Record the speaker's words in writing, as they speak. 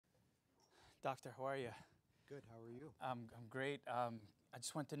Doctor, how are you? Good, how are you? I'm great. I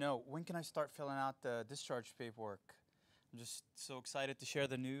just want to know, when can I start filling out the discharge paperwork? I'm just so excited to share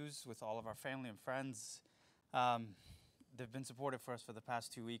the news with all of our family and friends. They've been supportive for us for the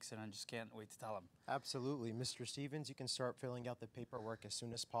past 2 weeks, and I just can't wait to tell them. Absolutely. Mr. Stevens, you can start filling out the paperwork as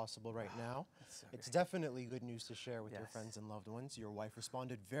soon as possible right now. So it's great. definitely good news to share with your Yes. friends and loved ones. Your wife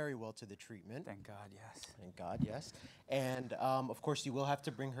responded very well to the treatment. Thank God, yes. Thank God, yes. And of course, you will have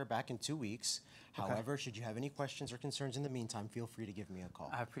to bring her back in 2 weeks. Okay. However, should you have any questions or concerns in the meantime, feel free to give me a call.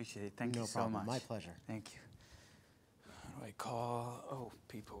 I appreciate it. Thank you No so problem. much. My pleasure. Thank you. How do I call? Oh,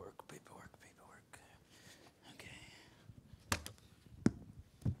 paperwork. Okay.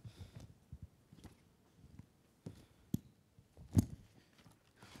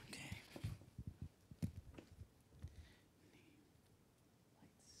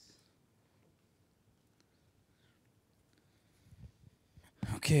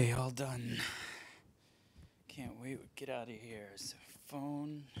 Okay. Okay, all done. Can't wait to get out of here. So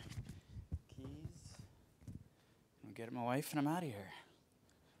phone, keys. I'll get my wife and I'm out of here.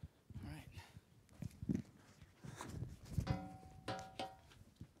 All right.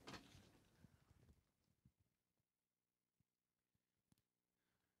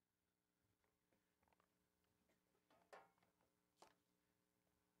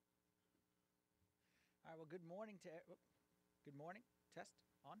 All right, well, good morning to, good morning, test,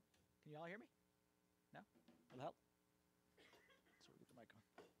 on. Can you all hear me? No? Little help? Sorry, get the mic on.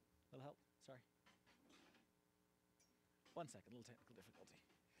 Little help, sorry. 1 second, little technical difficulty.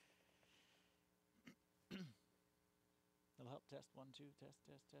 Little help, test, 1, 2, test.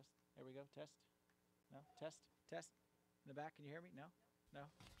 There we go, test. No, test. In the back, can you hear me? No?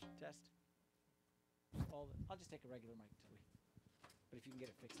 Test. I'll just take a regular mic till we, but if you can get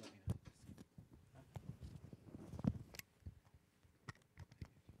it fixed, let me know.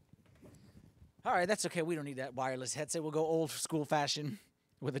 All right, that's okay. We don't need that wireless headset. We'll go old school fashion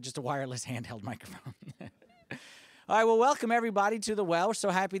with just a wireless handheld microphone. All right, well, welcome everybody to the Well. We're so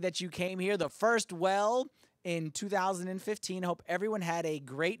happy that you came here. The first Well in 2015. Hope everyone had a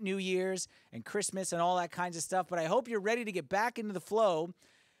great New Year's and Christmas and all that kinds of stuff. But I hope you're ready to get back into the flow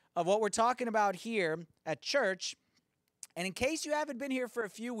of what we're talking about here at church. And in case you haven't been here for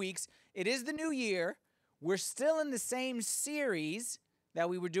a few weeks, it is the new year. We're still in the same series that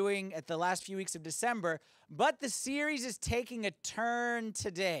we were doing at the last few weeks of December, but the series is taking a turn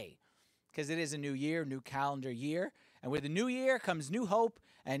today because it is a new year, new calendar year, and with the new year comes new hope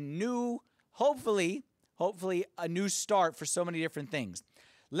and new, hopefully a new start for so many different things.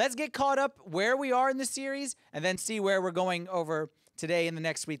 Let's get caught up where we are in the series and then see where we're going over today and the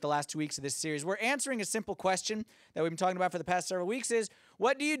next week, the last 2 weeks of this series. We're answering a simple question that we've been talking about for the past several weeks is,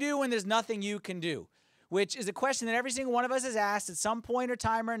 what do you do when there's nothing you can do? Which is a question that every single one of us has asked at some point or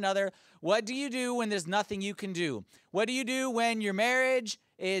time or another. What do you do when there's nothing you can do? What do you do when your marriage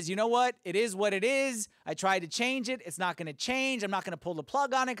is, you know what, it is what it is. I tried to change it. It's not going to change. I'm not going to pull the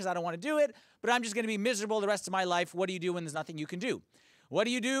plug on it because I don't want to do it, but I'm just going to be miserable the rest of my life. What do you do when there's nothing you can do? What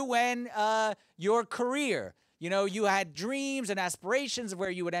do you do when your career, you had dreams and aspirations of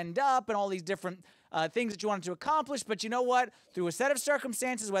where you would end up and all these different things that you wanted to accomplish, but you know what? Through a set of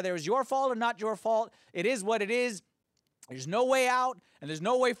circumstances, whether it was your fault or not your fault, it is what it is. There's no way out and there's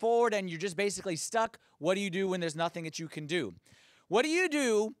no way forward and you're just basically stuck. What do you do when there's nothing that you can do? What do you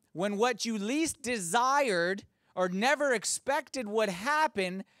do when what you least desired or never expected would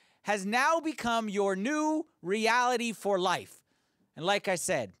happen has now become your new reality for life? And like I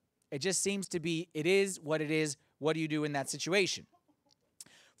said, it just seems to be, it is what it is. What do you do in that situation?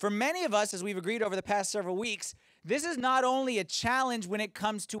 For many of us, as we've agreed over the past several weeks, this is not only a challenge when it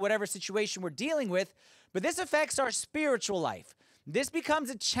comes to whatever situation we're dealing with, but this affects our spiritual life. This becomes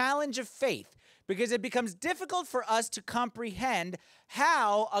a challenge of faith because it becomes difficult for us to comprehend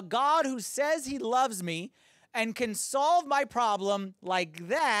how a God who says he loves me and can solve my problem like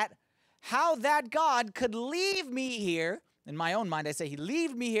that, how that God could leave me here. In my own mind, I say he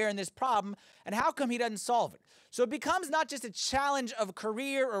leave me here in this problem, and how come he doesn't solve it? So it becomes not just a challenge of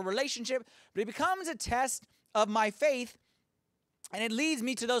career or relationship, but it becomes a test of my faith, and it leads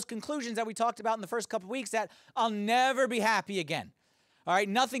me to those conclusions that we talked about in the first couple of weeks that I'll never be happy again. All right,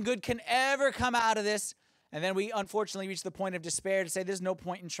 nothing good can ever come out of this, and then we unfortunately reach the point of despair to say there's no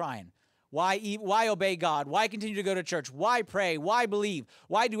point in trying. Why obey God? Why continue to go to church? Why pray? Why believe?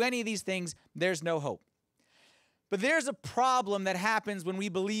 Why do any of these things? There's no hope. But there's a problem that happens when we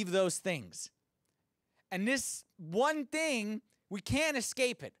believe those things. And this one thing, we can't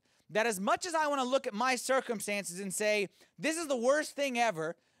escape it. That as much as I want to look at my circumstances and say, this is the worst thing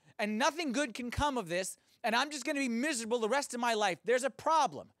ever, and nothing good can come of this, and I'm just going to be miserable the rest of my life, there's a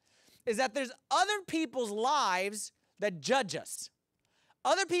problem. is that there's other people's lives that judge us.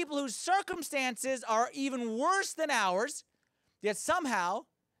 Other people whose circumstances are even worse than ours, yet somehow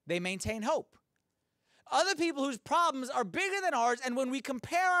they maintain hope. Other people whose problems are bigger than ours, and when we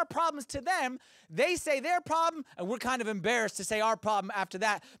compare our problems to them, they say their problem, and we're kind of embarrassed to say our problem after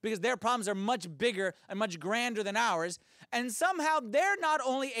that because their problems are much bigger and much grander than ours. And somehow they're not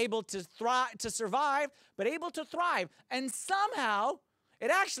only able to survive, but able to thrive. And somehow it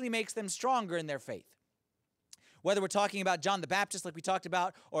actually makes them stronger in their faith. Whether we're talking about John the Baptist, like we talked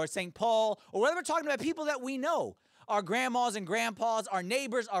about, or St. Paul, or whether we're talking about people that we know, our grandmas and grandpas, our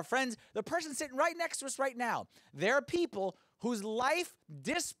neighbors, our friends, the person sitting right next to us right now. There are people whose life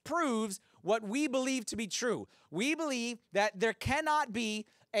disproves what we believe to be true. We believe that there cannot be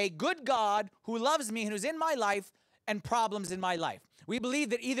a good God who loves me and who's in my life and problems in my life. We believe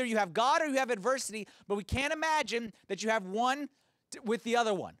that either you have God or you have adversity, but we can't imagine that you have one with the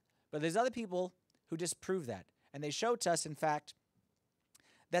other one. But there's other people who disprove that. And they show to us, in fact,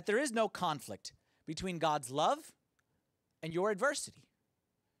 that there is no conflict between God's love and your adversity.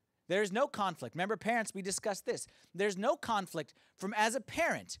 There's no conflict. Remember, parents, we discussed this. There's no conflict from as a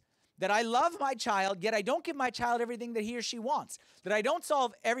parent that I love my child, yet I don't give my child everything that he or she wants, that I don't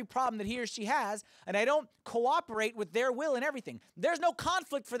solve every problem that he or she has, and I don't cooperate with their will and everything. There's no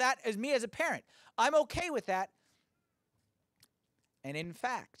conflict for that as me as a parent. I'm okay with that. And in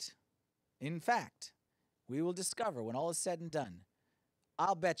fact, we will discover when all is said and done,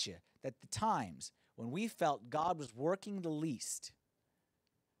 I'll bet you that the times when we felt God was working the least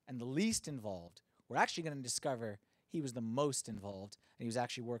and the least involved, we're actually going to discover he was the most involved and he was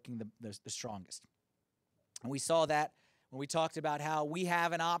actually working the strongest. And we saw that when we talked about how we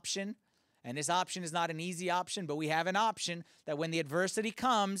have an option, and this option is not an easy option, but we have an option that when the adversity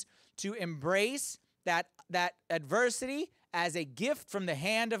comes, to embrace that adversity as a gift from the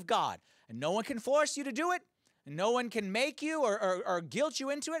hand of God. And no one can force you to do it. And no one can make you or guilt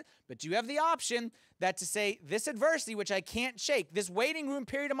you into it, but you have the option that to say, this adversity, which I can't shake, this waiting room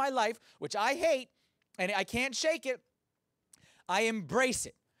period of my life, which I hate, and I can't shake it, I embrace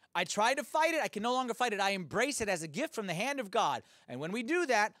it. I try to fight it. I can no longer fight it. I embrace it as a gift from the hand of God. And when we do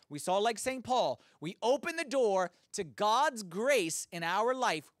that, we saw like St. Paul, we open the door to God's grace in our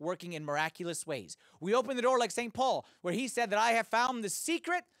life working in miraculous ways. We open the door like St. Paul, where he said that I have found the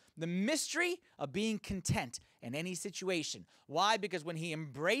secret, the mystery of being content in any situation. Why? Because when he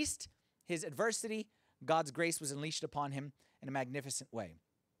embraced his adversity, God's grace was unleashed upon him in a magnificent way.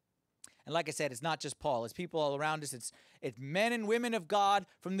 And like I said, it's not just Paul. It's people all around us. It's men and women of God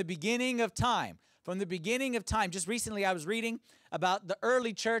from the beginning of time. From the beginning of time. Just recently I was reading about the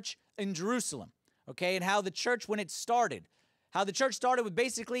early church in Jerusalem, okay, and how the church, when it started, how the church started with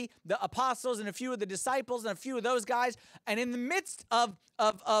basically the apostles and a few of the disciples and a few of those guys. And in the midst of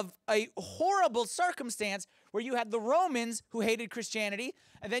a horrible circumstance where you had the Romans who hated Christianity,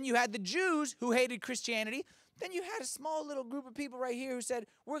 and then you had the Jews who hated Christianity, then you had a small little group of people right here who said,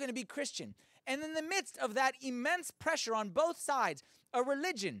 we're going to be Christian. And in the midst of that immense pressure on both sides, a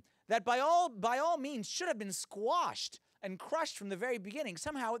religion that by all means should have been squashed and crushed from the very beginning,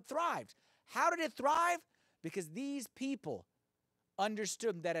 somehow it thrived. How did it thrive? Because these people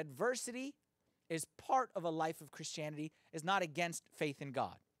understood that adversity is part of a life of Christianity, is not against faith in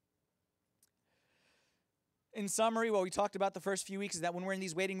God. In summary, what we talked about the first few weeks is that when we're in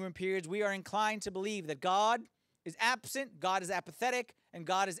these waiting room periods, we are inclined to believe that God is absent, God is apathetic, and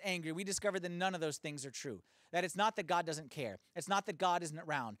God is angry. We discovered that none of those things are true. That it's not that God doesn't care. It's not that God isn't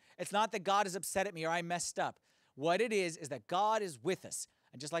around. It's not that God is upset at me or I messed up. What it is that God is with us.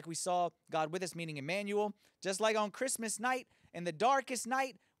 And just like we saw God with us, meaning Emmanuel, just like on Christmas night, in the darkest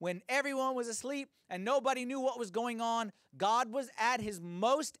night, when everyone was asleep and nobody knew what was going on, God was at his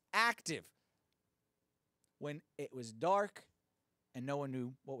most active when it was dark and no one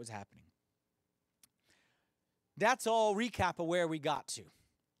knew what was happening. That's all recap of where we got to.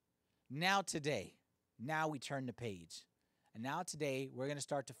 Now today, now we turn the page. And now today, we're going to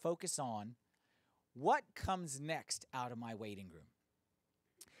start to focus on what comes next out of my waiting room.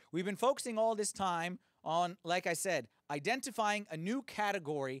 We've been focusing all this time on, like I said, identifying a new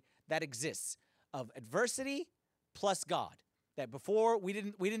category that exists of adversity plus God. That before we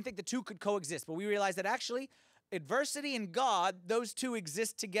didn't think the two could coexist, but we realized that actually adversity and God, those two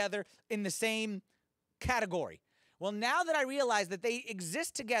exist together in the same category. Well, now that I realize that they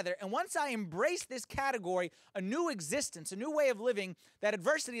exist together, and once I embrace this category, a new existence, a new way of living, that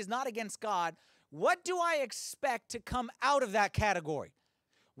adversity is not against God, what do I expect to come out of that category?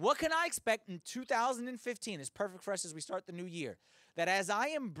 What can I expect in 2015? It's perfect for us as we start the new year. That as I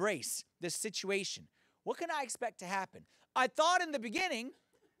embrace this situation, what can I expect to happen? I thought in the beginning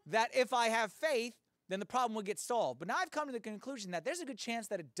that if I have faith, then the problem will get solved. But now I've come to the conclusion that there's a good chance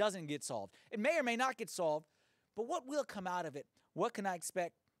that it doesn't get solved. It may or may not get solved, but what will come out of it? What can I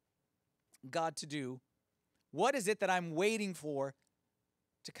expect God to do? What is it that I'm waiting for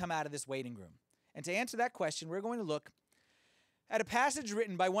to come out of this waiting room? And to answer that question, we're going to look at a passage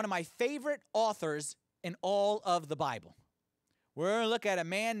written by one of my favorite authors in all of the Bible. We're going to look at a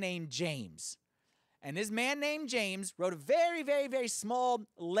man named James. And this man named James wrote a very, very, very small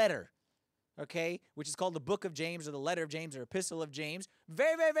letter, okay, which is called the book of James or the letter of James or epistle of James.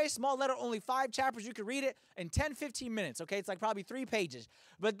 Very, very, very small letter, only 5 chapters. You could read it in 10, 15 minutes, okay? It's like probably 3 pages.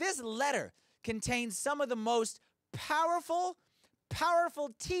 But this letter contains some of the most powerful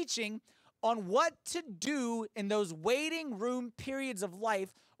teaching on what to do in those waiting room periods of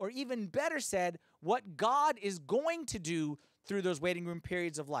life, or even better said, what God is going to do through those waiting room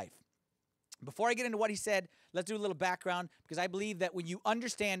periods of life. Before I get into what he said, let's do a little background, because I believe that when you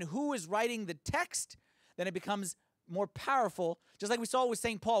understand who is writing the text, then it becomes more powerful. Just like we saw with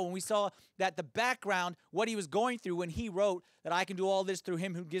St. Paul, when we saw that the background, what he was going through when he wrote that I can do all this through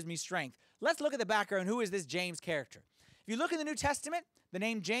him who gives me strength. Let's look at the background. Who is this James character? If you look in the New Testament, the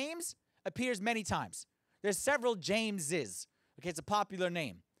name James appears many times. There's several Jameses. Okay, it's a popular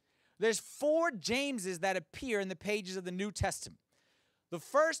name. There's 4 Jameses that appear in the pages of the New Testament. The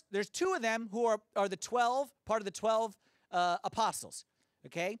first, there's 2 of them who are the 12, part of the 12 apostles.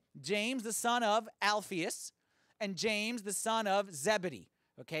 Okay, James, the son of Alphaeus, and James, the son of Zebedee.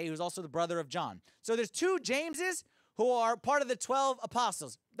 Okay, who's also the brother of John. So there's 2 Jameses who are part of the 12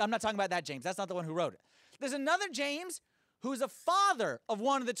 apostles. I'm not talking about that James. That's not the one who wrote it. There's another James who's a father of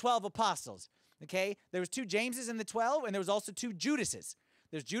one of the 12 apostles. Okay, there was 2 Jameses in the 12, and there was also 2 Judases.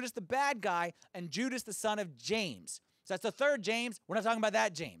 There's Judas the bad guy and Judas the son of James. So that's the 3rd James. We're not talking about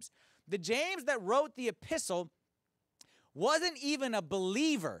that James. The James that wrote the epistle wasn't even a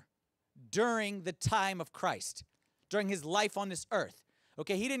believer during the time of Christ, during his life on this earth.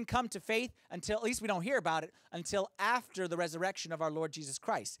 Okay, he didn't come to faith until, at least we don't hear about it, until after the resurrection of our Lord Jesus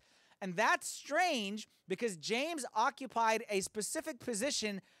Christ. And that's strange because James occupied a specific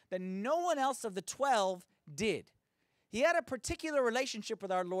position that no one else of the 12 did. He had a particular relationship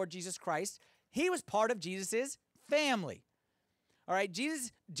with our Lord Jesus Christ. He was part of Jesus' family. All right,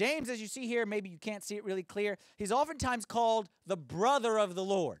 James, as you see here, maybe you can't see it really clear, he's oftentimes called the brother of the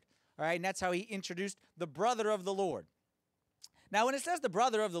Lord. All right, and that's how he introduced the brother of the Lord. Now, when it says the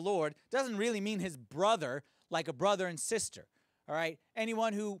brother of the Lord, it doesn't really mean his brother, like a brother and sister. All right,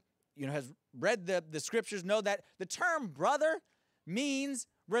 anyone who has read the scriptures know that the term brother means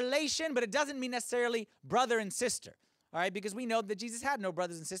relation, but it doesn't mean necessarily brother and sister. All right, because we know that Jesus had no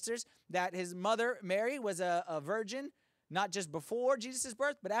brothers and sisters, that his mother, Mary, was a virgin, not just before Jesus'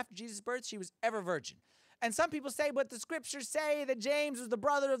 birth, but after Jesus' birth, she was ever virgin. And some people say, but the scriptures say that James was the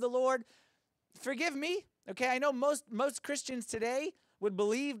brother of the Lord. Forgive me, okay? I know most Christians today would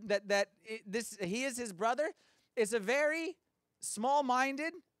believe that he is his brother. It's a very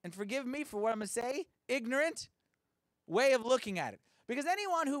small-minded, and forgive me for what I'm going to say, ignorant way of looking at it. Because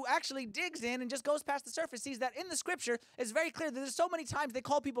anyone who actually digs in and just goes past the surface sees that in the scripture, it's very clear that there's so many times they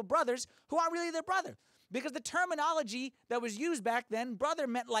call people brothers who aren't really their brother. Because the terminology that was used back then, brother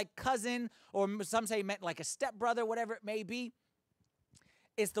meant like cousin, or some say meant like a stepbrother, whatever it may be.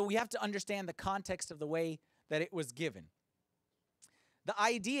 We have to understand the context of the way that it was given. The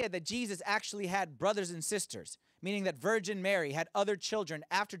idea that Jesus actually had brothers and sisters, meaning that Virgin Mary had other children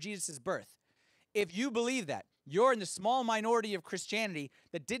after Jesus' birth. If you believe that, you're in the small minority of Christianity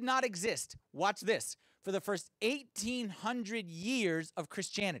that did not exist, watch this, for the first 1,800 years of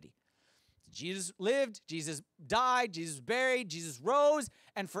Christianity. Jesus lived, Jesus died, Jesus was buried, Jesus rose,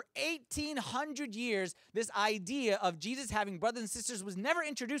 and for 1,800 years, this idea of Jesus having brothers and sisters was never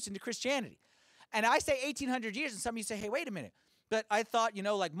introduced into Christianity. And I say 1,800 years, and some of you say, hey, wait a minute. But I thought,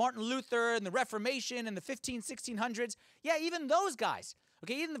 like Martin Luther and the Reformation and the 1600s, yeah, even those guys,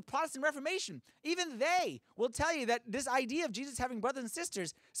 okay, even the Protestant Reformation, even they will tell you that this idea of Jesus having brothers and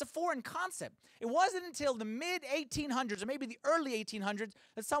sisters is a foreign concept. It wasn't until the mid-1800s or maybe the early 1800s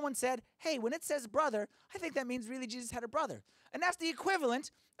that someone said, hey, when it says brother, I think that means really Jesus had a brother. And that's the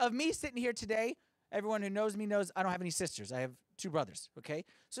equivalent of me sitting here today. Everyone who knows me knows I don't have any sisters. I have 2 brothers, okay?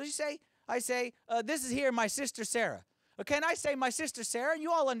 So I say, this is here my sister Sarah. Okay, and I say my sister Sarah, and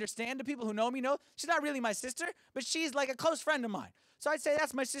you all understand, the people who know me know, she's not really my sister, but she's like a close friend of mine. So I'd say,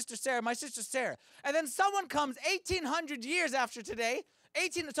 that's my sister Sarah, my sister Sarah. And then someone comes 1,800 years after today,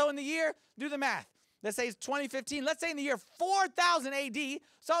 so in the year, do the math. Let's say it's 2015. Let's say in the year 4000 AD,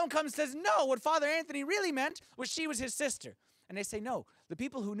 someone comes and says, no, what Father Anthony really meant was she was his sister. And they say, no, the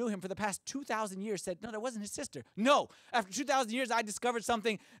people who knew him for the past 2,000 years said, no, that wasn't his sister. No, after 2,000 years, I discovered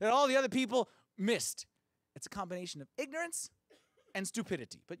something that all the other people missed. It's a combination of ignorance and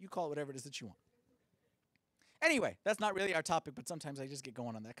stupidity, but you call it whatever it is that you want. Anyway, that's not really our topic, but sometimes I just get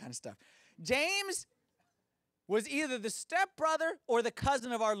going on that kind of stuff. James was either the stepbrother or the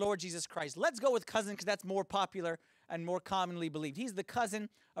cousin of our Lord Jesus Christ. Let's go with cousin because that's more popular and more commonly believed. He's the cousin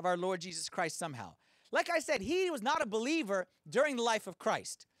of our Lord Jesus Christ somehow. Like I said, he was not a believer during the life of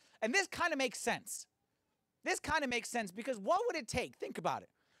Christ. And this kind of makes sense. This kind of makes sense because what would it take? Think about it.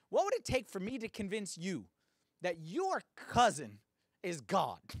 What would it take for me to convince you that your cousin is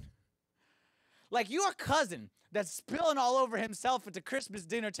God? Like your cousin that's spilling all over himself at the Christmas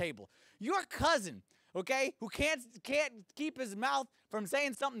dinner table. Your cousin, okay, who can't keep his mouth from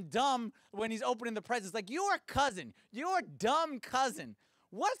saying something dumb when he's opening the presents. Like your cousin, your dumb cousin.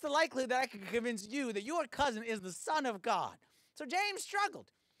 What's the likelihood that I can convince you that your cousin is the Son of God? So James struggled.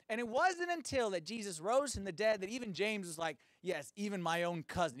 And it wasn't until that Jesus rose from the dead that even James was like, yes, even my own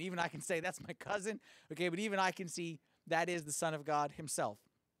cousin. Even I can say that's my cousin. Okay, but even I can see that is the Son of God himself.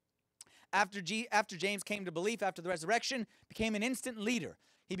 After James came to belief after the resurrection, became an instant leader.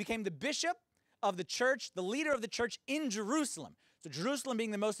 He became the bishop of the church, the leader of the church in Jerusalem. So Jerusalem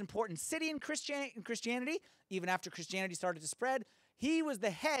being the most important city in Christianity, even after Christianity started to spread, he was the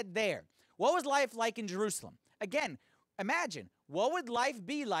head there. What was life like in Jerusalem? Again, imagine, what would life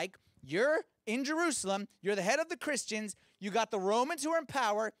be like? You're in Jerusalem, you're the head of the Christians, you got the Romans who are in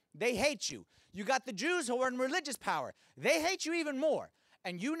power, they hate you. You got the Jews who are in religious power, they hate you even more.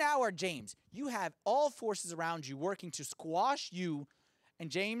 And you now are James. You have all forces around you working to squash you.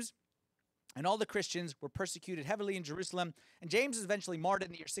 And James and all the Christians were persecuted heavily in Jerusalem. And James was eventually martyred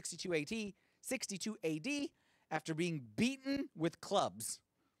in the year 62 AD after being beaten with clubs.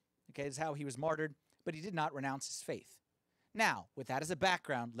 Okay, that's how he was martyred. But he did not renounce his faith. Now, with that as a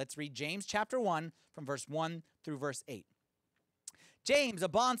background, let's read James chapter 1 from verse 1 through verse 8. James, a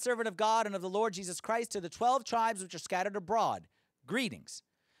bondservant of God and of the Lord Jesus Christ, to the 12 tribes which are scattered abroad. Greetings.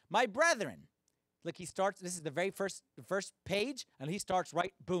 My brethren. Look, he starts, this is the very first page, and he starts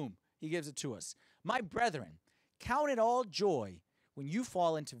right, boom, he gives it to us. My brethren, count it all joy when you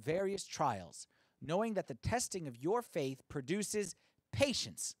fall into various trials, knowing that the testing of your faith produces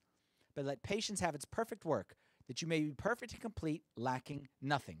patience. But let patience have its perfect work, that you may be perfect and complete, lacking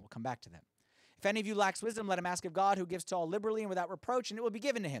nothing. We'll come back to that. If any of you lacks wisdom, let him ask of God, who gives to all liberally and without reproach, and it will be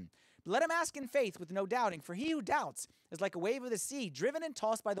given to him. But let him ask in faith with no doubting, for he who doubts is like a wave of the sea, driven and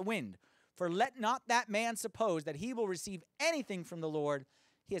tossed by the wind. For let not that man suppose that he will receive anything from the Lord.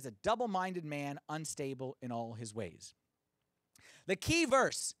 He is a double-minded man, unstable in all his ways. The key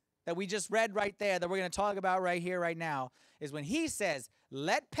verse that we just read right there, that we're going to talk about right here, right now, is when he says,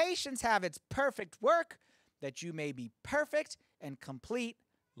 let patience have its perfect work, that you may be perfect and complete,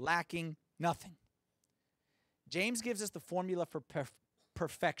 lacking nothing. James gives us the formula for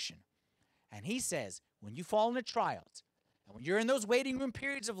perfection. And he says, when you fall into trials, and when you're in those waiting room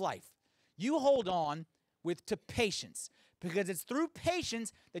periods of life, you hold on to patience, because it's through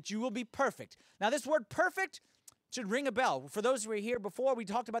patience that you will be perfect. Now, this word perfect should ring a bell. For those who were here before, we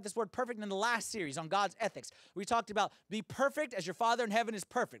talked about this word perfect in the last series on God's ethics. We talked about be perfect as your Father in heaven is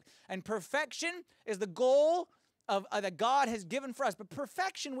perfect. And perfection is the goal that God has given for us. But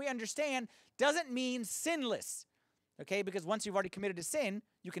perfection, we understand, doesn't mean sinless. Okay, because once you've already committed a sin,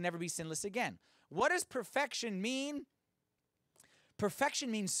 you can never be sinless again. What does perfection mean?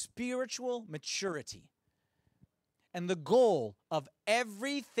 Perfection means spiritual maturity. And the goal of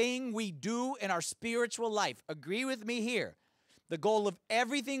everything we do in our spiritual life, agree with me here, the goal of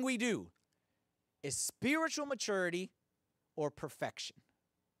everything we do is spiritual maturity or perfection.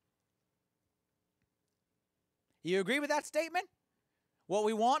 You agree with that statement? What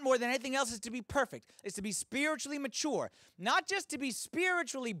we want more than anything else is to be perfect, is to be spiritually mature. Not just to be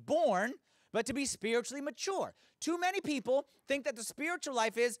spiritually born, but to be spiritually mature. Too many people think that the spiritual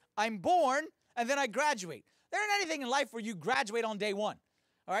life is, I'm born and then I graduate. There ain't anything in life where you graduate on day one.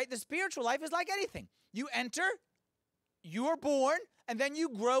 All right? The spiritual life is like anything. You enter, you are born, and then you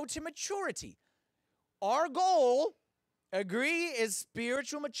grow to maturity. Our goal, agree, is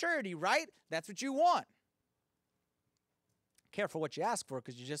spiritual maturity, right? That's what you want. Careful what you ask for,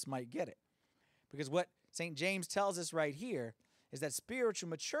 because you just might get it. Because what St. James tells us right here is that spiritual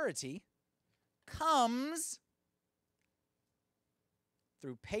maturity comes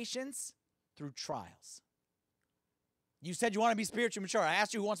through patience, through trials. You said you want to be spiritually mature. I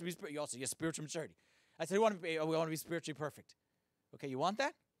asked you who wants to be spiritual. You also, yes, spiritual maturity. I said, we want to be spiritually perfect. Okay, you want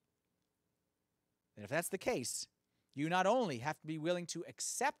that? And if that's the case, you not only have to be willing to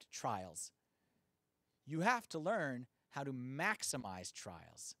accept trials, you have to learn how to maximize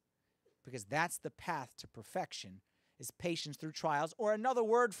trials, because that's the path to perfection, is patience through trials. Or another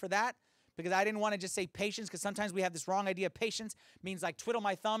word for that, because I didn't want to just say patience, because sometimes we have this wrong idea. Patience means like twiddle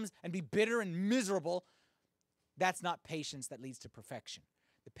my thumbs and be bitter and miserable. That's not patience that leads to perfection.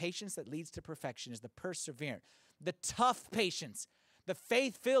 The patience that leads to perfection is the perseverant, the tough patience, the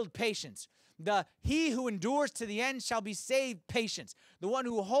faith-filled patience, the he who endures to the end shall be saved patience, the one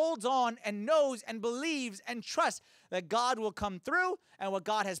who holds on and knows and believes and trusts that God will come through, and what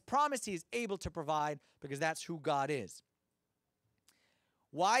God has promised he is able to provide, because that's who God is.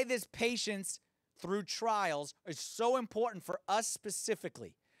 Why this patience through trials is so important for us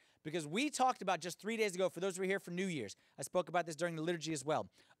specifically, because we talked about just 3 days ago, for those who were here for New Year's, I spoke about this during the liturgy as well.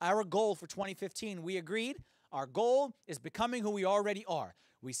 Our goal for 2015, we agreed, our goal is becoming who we already are.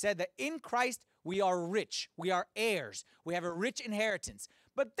 We said that in Christ, we are rich. We are heirs. We have a rich inheritance.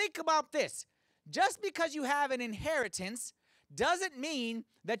 But think about this. Just because you have an inheritance doesn't mean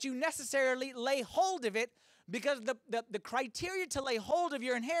that you necessarily lay hold of it, because the criteria to lay hold of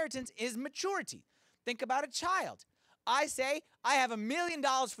your inheritance is maturity. Think about a child. I say, I have $1 million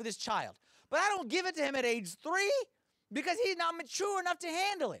for this child, but I don't give it to him at age 3 because he's not mature enough to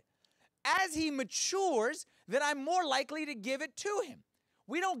handle it. As he matures, then I'm more likely to give it to him.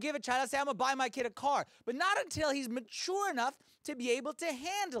 We don't give a child, I say, I'm going to buy my kid a car, but not until he's mature enough to be able to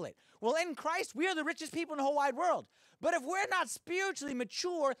handle it. Well, in Christ, we are the richest people in the whole wide world. But if we're not spiritually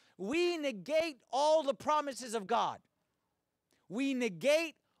mature, we negate all the promises of God. We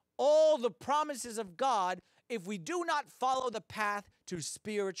negate all the promises of God if we do not follow the path to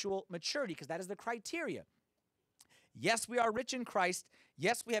spiritual maturity, because that is the criteria. Yes, we are rich in Christ.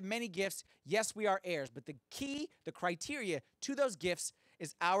 Yes, we have many gifts. Yes, we are heirs. But the key, the criteria to those gifts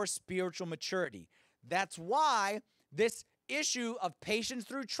is our spiritual maturity. That's why this issue of patience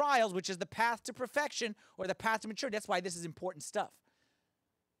through trials, which is the path to perfection or the path to maturity, that's why this is important stuff.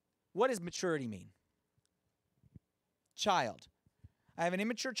 What does maturity mean? Child. I have an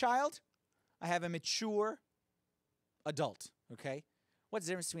immature child. I have a mature adult, okay? What's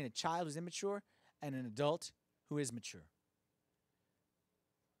the difference between a child who's immature and an adult who is mature?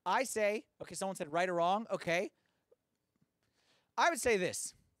 I say, okay, someone said right or wrong, okay. I would say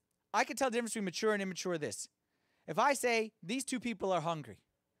this. I could tell the difference between mature and immature this. If I say these two people are hungry,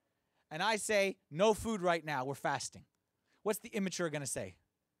 and I say no food right now, we're fasting, what's the immature going to say?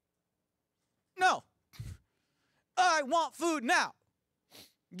 No. I want food now.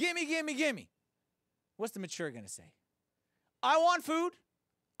 Gimme, gimme, gimme. What's the mature going to say? I want food.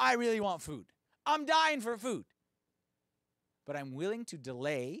 I really want food. I'm dying for food. But I'm willing to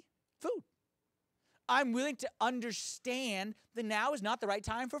delay food. I'm willing to understand that now is not the right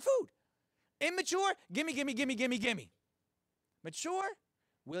time for food. Immature, gimme, gimme, gimme, gimme, gimme. Mature,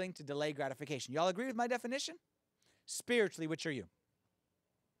 willing to delay gratification. Y'all agree with my definition? Spiritually, which are you?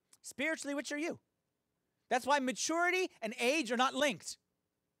 Spiritually, which are you? That's why maturity and age are not linked.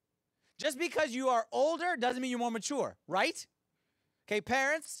 Just because you are older doesn't mean you're more mature, right? Okay,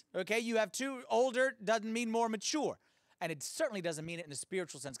 parents, okay, you have two older doesn't mean more mature. And it certainly doesn't mean it in a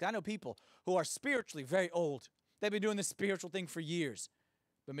spiritual sense. Because I know people who are spiritually very old. They've been doing this spiritual thing for years.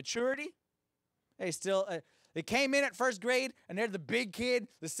 But maturity, they came in at first grade, and they're the big kid,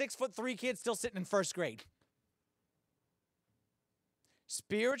 the 6'3" kid still sitting in first grade.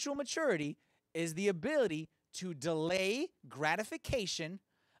 Spiritual maturity is the ability to delay gratification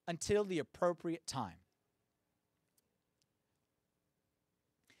until the appropriate time.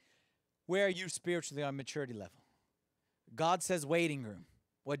 Where are you spiritually on maturity level? God says waiting room.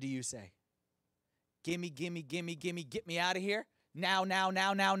 What do you say? Gimme, gimme, gimme, gimme, get me out of here. Now, now,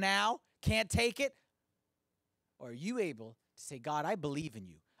 now, now, now. Can't take it. Or are you able to say, God, I believe in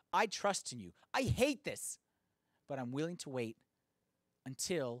you. I trust in you. I hate this, but I'm willing to wait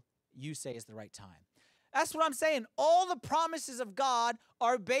until you say is the right time. That's what I'm saying. All the promises of God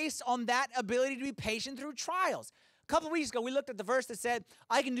are based on that ability to be patient through trials. A couple of weeks ago, we looked at the verse that said,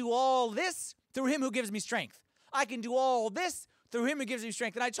 I can do all this through him who gives me strength. I can do all this through him who gives me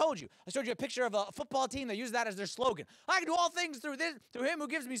strength. And I showed you a picture of a football team that used that as their slogan. I can do all things through him who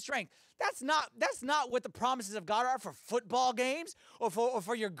gives me strength. That's not what the promises of God are for football games or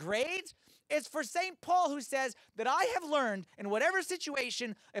for your grades. It's for St. Paul, who says that I have learned in whatever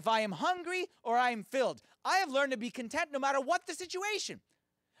situation, if I am hungry or I am filled, I have learned to be content no matter what the situation.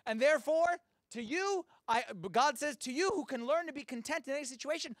 And therefore, to you, God says, to you who can learn to be content in any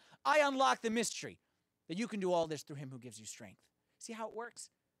situation, I unlock the mystery that you can do all this through him who gives you strength. See how it works?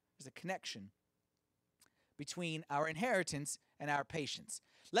 There's a connection between our inheritance and our patience.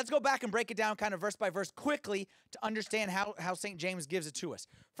 Let's go back and break it down kind of verse by verse quickly to understand how St. James gives it to us.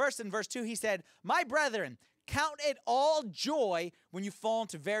 First, in verse 2, he said, my brethren, count it all joy when you fall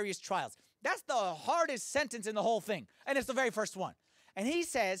into various trials. That's the hardest sentence in the whole thing, and it's the very first one. And he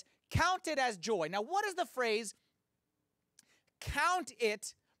says, count it as joy. Now, what does the phrase count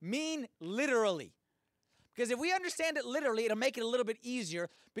it mean literally? Because if we understand it literally, it'll make it a little bit easier.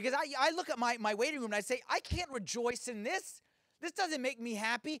 Because I look at my waiting room and I say, I can't rejoice in this. This doesn't make me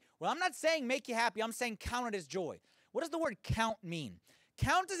happy. Well, I'm not saying make you happy. I'm saying count it as joy. What does the word count mean?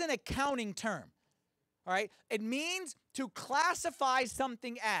 Count is an accounting term. All right? It means to classify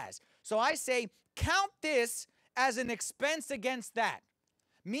something as. So I say, count this as an expense against that.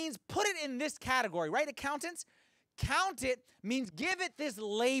 Means put it in this category, right, accountants? Count it means give it this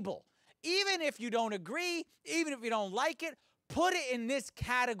label. Even if you don't agree, even if you don't like it, put it in this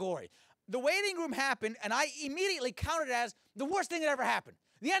category. The waiting room happened, and I immediately counted it as the worst thing that ever happened.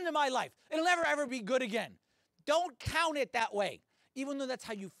 The end of my life. It'll never, ever be good again. Don't count it that way. Even though that's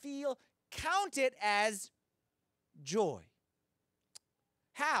how you feel, count it as joy.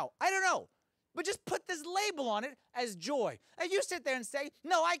 How? I don't know. But just put this label on it as joy. And you sit there and say,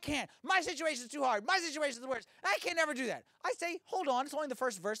 no, I can't. My situation's too hard. My situation's the worst. I can never do that. I say, hold on. It's only the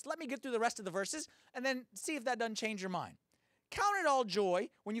first verse. Let me get through the rest of the verses and then see if that doesn't change your mind. Count it all joy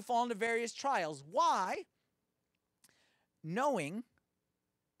when you fall into various trials. Why? Knowing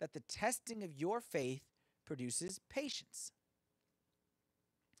that the testing of your faith produces patience.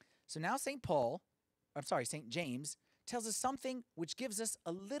 So now St. James tells us something which gives us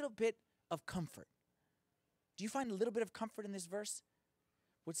a little bit of comfort. Do you find a little bit of comfort in this verse?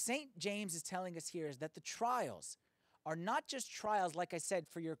 What St. James is telling us here is that the trials are not just trials, like I said,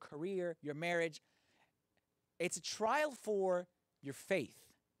 for your career, your marriage. It's a trial for your faith.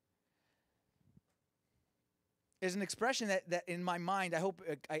 There's an expression that in my mind, I hope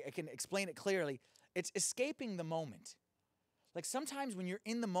I can explain it clearly. It's escaping the moment. Like sometimes when you're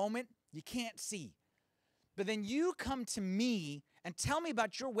in the moment, you can't see. But then you come to me and tell me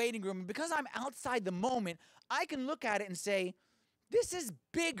about your waiting room. And because I'm outside the moment, I can look at it and say, this is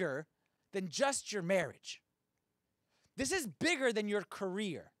bigger than just your marriage. This is bigger than your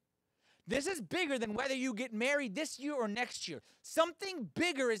career. This is bigger than whether you get married this year or next year. Something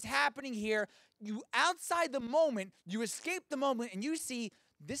bigger is happening here. You outside the moment, you escape the moment, and you see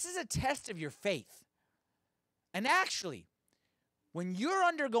this is a test of your faith. And actually, when you're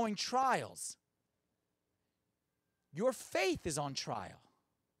undergoing trials, your faith is on trial.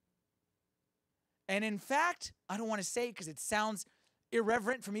 And in fact, I don't want to say it because it sounds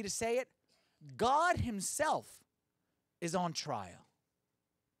irreverent for me to say it, God himself is on trial.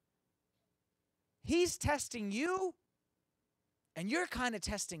 He's testing you, and you're kind of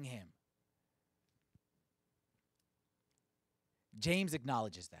testing him. James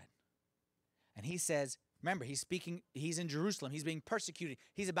acknowledges that. And he says, remember, he's in Jerusalem. He's being persecuted.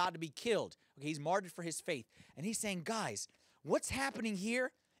 He's about to be killed. Okay, he's martyred for his faith. And he's saying, guys, what's happening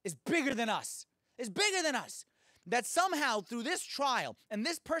here is bigger than us. It's bigger than us. That somehow through this trial and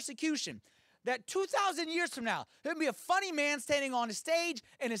this persecution, that 2,000 years from now, there'll be a funny man standing on a stage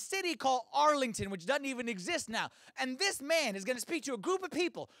in a city called Arlington, which doesn't even exist now. And this man is going to speak to a group of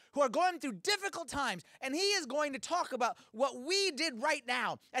people who are going through difficult times. And he is going to talk about what we did right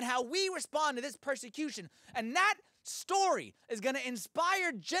now and how we respond to this persecution. And that story is going to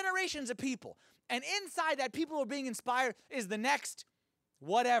inspire generations of people. And inside that, people who are being inspired is the next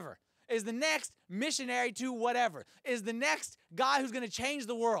whatever. Is the next missionary to whatever, is the next guy who's going to change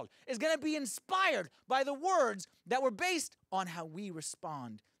the world, is going to be inspired by the words that were based on how we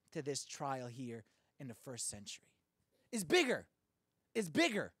respond to this trial here in the first century. Is bigger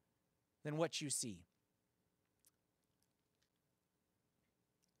than what you see.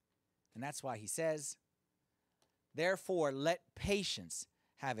 And that's why he says, therefore let patience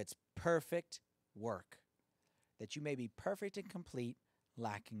have its perfect work, that you may be perfect and complete,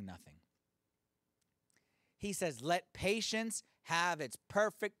 lacking nothing. He says, let patience have its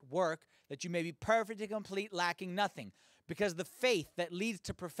perfect work, that you may be perfect and complete, lacking nothing. Because the faith that leads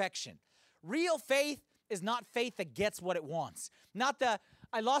to perfection. Real faith is not faith that gets what it wants. Not the,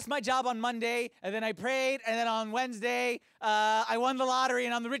 I lost my job on Monday, and then I prayed, and then on Wednesday, I won the lottery,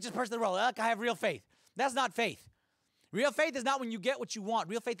 and I'm the richest person in the world. Look, I have real faith. That's not faith. Real faith is not when you get what you want.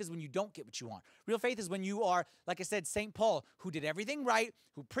 Real faith is when you don't get what you want. Real faith is when you are, like I said, St. Paul, who did everything right,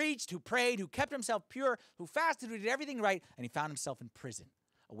 who preached, who prayed, who kept himself pure, who fasted, who did everything right, and he found himself in prison,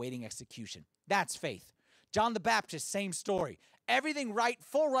 awaiting execution. That's faith. John the Baptist, same story. Everything right,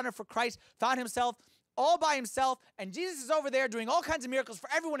 forerunner for Christ, found himself all by himself, and Jesus is over there doing all kinds of miracles for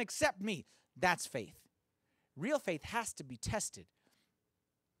everyone except me. That's faith. Real faith has to be tested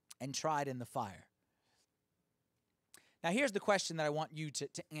and tried in the fire. Now, here's the question that I want you to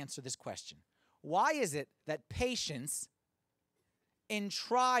answer this question. Why is it that patience in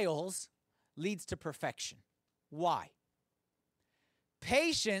trials leads to perfection? Why?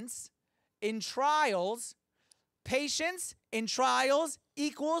 Patience in trials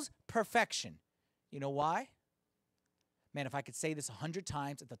equals perfection. You know why? Man, if I could say this 100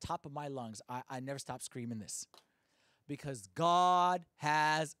 times at the top of my lungs, I never stop screaming this. Because God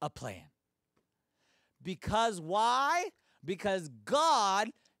has a plan. Because why? Because God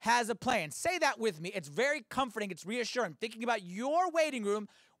has a plan. Say that with me. It's very comforting. It's reassuring. Thinking about your waiting room.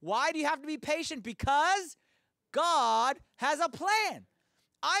 Why do you have to be patient? Because God has a plan.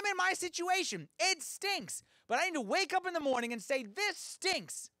 I'm in my situation. It stinks. But I need to wake up in the morning and say, this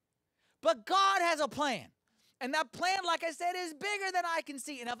stinks. But God has a plan. And that plan, like I said, is bigger than I can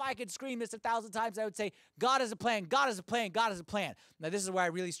see. And if I could scream this 1,000 times, I would say, God has a plan, God has a plan, God has a plan. Now, this is where I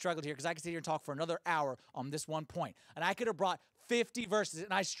really struggled here because I could sit here and talk for another hour on this one point. And I could have brought 50 verses.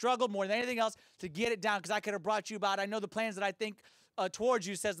 And I struggled more than anything else to get it down because I could have brought you about, I know the plans that I think towards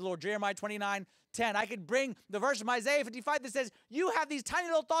you, says the Lord. Jeremiah 29:10. I could bring the verse from Isaiah 55 that says, you have these tiny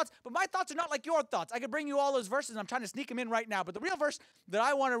little thoughts, but my thoughts are not like your thoughts. I could bring you all those verses, and I'm trying to sneak them in right now. But the real verse that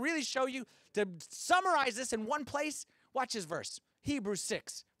I want to really show you to summarize this in one place, watch this verse. Hebrews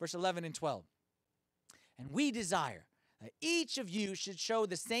 6, verse 11 and 12. And we desire that each of you should show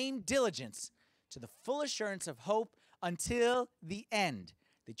the same diligence to the full assurance of hope until the end,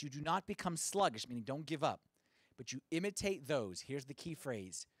 that you do not become sluggish, meaning don't give up, but you imitate those, here's the key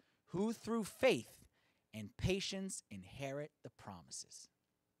phrase, who through faith and patience inherit the promises.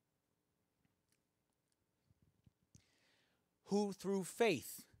 Who through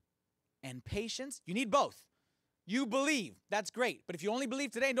faith and patience, you need both. You believe, that's great. But if you only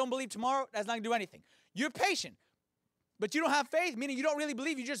believe today and don't believe tomorrow, that's not going to do anything. You're patient, but you don't have faith, meaning you don't really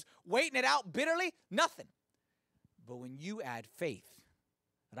believe, you're just waiting it out bitterly, nothing. But when you add faith,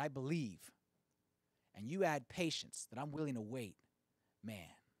 that I believe, and you add patience, that I'm willing to wait, man,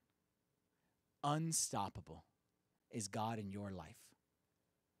 unstoppable is God in your life.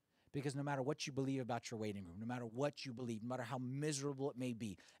 Because no matter what you believe about your waiting room, no matter what you believe, no matter how miserable it may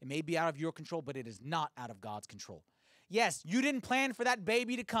be out of your control, but it is not out of God's control. Yes, you didn't plan for that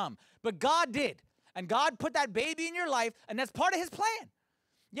baby to come, but God did. And God put that baby in your life, and that's part of his plan.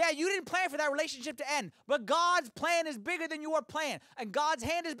 Yeah, you didn't plan for that relationship to end, but God's plan is bigger than your plan, and God's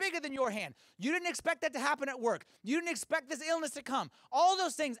hand is bigger than your hand. You didn't expect that to happen at work. You didn't expect this illness to come. All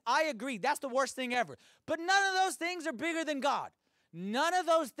those things, I agree, that's the worst thing ever. But none of those things are bigger than God. None of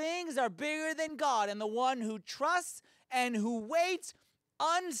those things are bigger than God, and the one who trusts and who waits,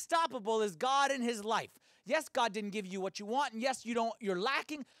 unstoppable is God in his life. Yes, God didn't give you what you want, and yes, you're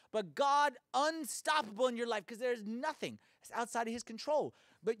lacking, but God unstoppable in your life because there's nothing that's outside of his control.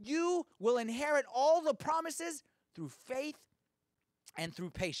 But you will inherit all the promises through faith and through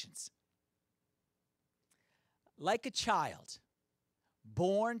patience. Like a child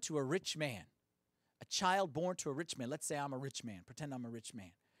born to a rich man, a child born to a rich man. Let's say I'm a rich man. Pretend I'm a rich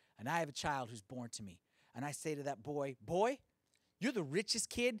man. And I have a child who's born to me. And I say to that boy, boy, you're the richest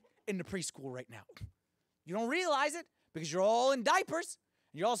kid in the preschool right now. You don't realize it because you're all in diapers.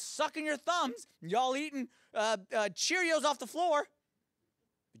 You're all sucking your thumbs. And you're all eating Cheerios off the floor.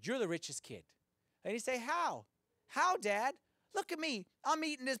 But you're the richest kid. And you say, how? How, Dad? Look at me. I'm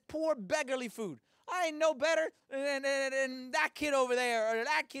eating this poor beggarly food. I ain't no better than that kid over there or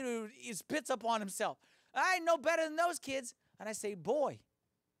that kid who spits up on himself. I ain't no better than those kids. And I say, boy,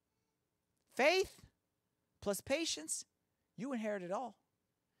 faith plus patience, you inherit it all.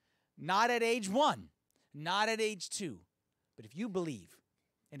 Not at age 1, not at age 2, but if you believe,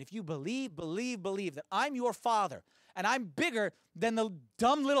 and if you believe that I'm your father, and I'm bigger than the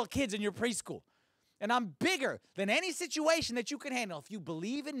dumb little kids in your preschool, and I'm bigger than any situation that you can handle, if you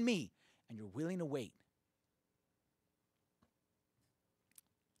believe in me and you're willing to wait.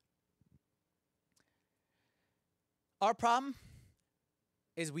 Our problem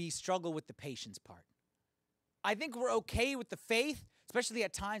is we struggle with the patience part. I think we're okay with the faith, especially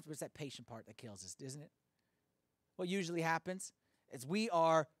at times, but it's that patient part that kills us, isn't it? What usually happens is we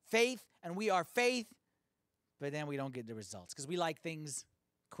are faith, but then we don't get the results because we like things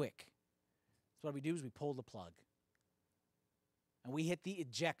quick. So what we do is we pull the plug. And we hit the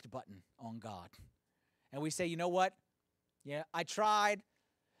eject button on God. And we say, you know what? Yeah, I tried.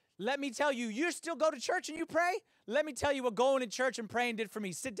 Let me tell you, you still go to church and you pray? Let me tell you what going to church and praying did for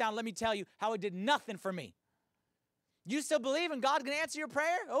me. Sit down, let me tell you how it did nothing for me. You still believe in God's going to answer your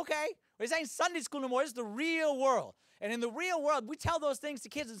prayer? Okay. This ain't Sunday school no more. This is the real world. And in the real world, we tell those things to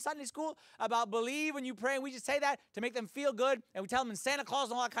kids in Sunday school about believe when you pray. And we just say that to make them feel good. And we tell them in Santa Claus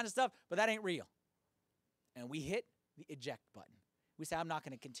and all that kind of stuff. But that ain't real. And we hit the eject button. We say, I'm not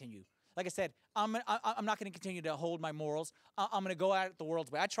going to continue. Like I said, I'm not going to continue to hold my morals. I'm going to go at it the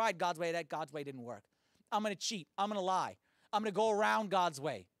world's way. I tried God's way. That God's way didn't work. I'm going to cheat. I'm going to lie. I'm going to go around God's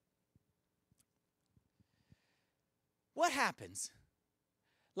way. What happens?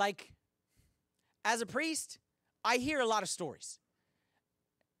 Like, as a priest, I hear a lot of stories.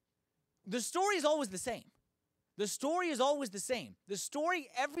 The story is always the same. The story is always the same. The story,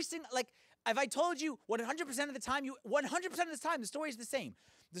 every single, like, if I told you 100% of the time, 100% of the time, the story is the same.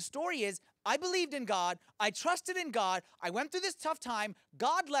 The story is, I believed in God, I trusted in God, I went through this tough time,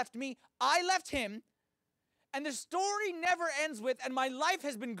 God left me, I left him, and the story never ends with, and my life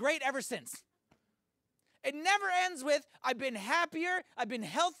has been great ever since. It never ends with, I've been happier, I've been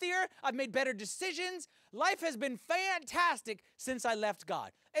healthier, I've made better decisions. Life has been fantastic since I left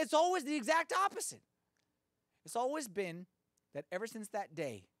God. It's always the exact opposite. It's always been that ever since that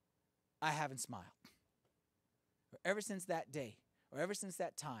day, I haven't smiled. Or ever since that day, or ever since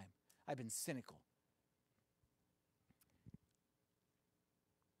that time, I've been cynical.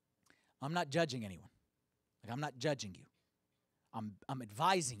 I'm not judging anyone. Like, I'm not judging you. I'm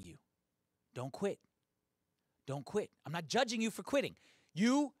advising you. Don't quit. Don't quit. I'm not judging you for quitting.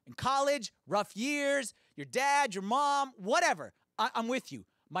 You in college, rough years, your dad, your mom, whatever. I'm with you.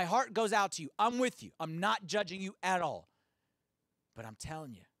 My heart goes out to you. I'm with you. I'm not judging you at all. But I'm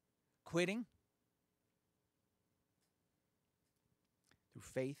telling you, quitting through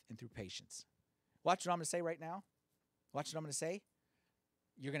faith and through patience. Watch what I'm going to say right now. Watch what I'm going to say.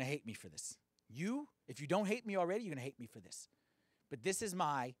 You're going to hate me for this. If you don't hate me already, you're going to hate me for this. But this is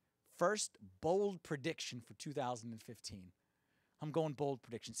my first bold prediction for 2015. I'm going bold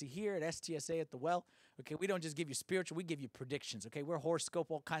prediction. See, here at STSA at the Well, okay, we don't just give you spiritual, we give you predictions, okay? We're horoscope,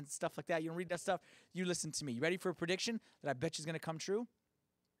 all kinds of stuff like that. You don't read that stuff, you listen to me. You ready for a prediction that I bet you is going to come true?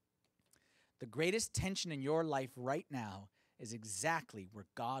 The greatest tension in your life right now is exactly where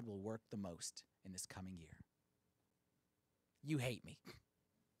God will work the most in this coming year. You hate me.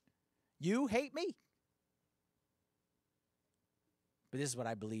 You hate me. But this is what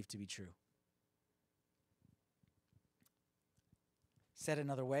I believe to be true. Said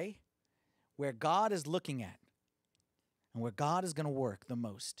another way, where God is looking at and where God is going to work the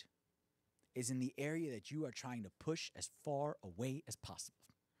most is in the area that you are trying to push as far away as possible.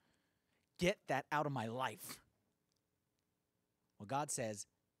 Get that out of my life. Well, God says,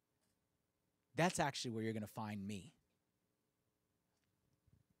 that's actually where you're going to find me.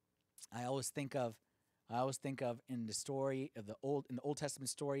 I always think of in the story of the Old Testament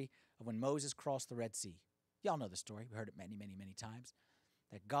story of when Moses crossed the Red Sea. Y'all know the story. We heard it many, many, many times.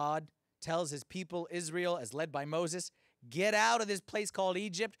 That God tells his people, Israel, as led by Moses, get out of this place called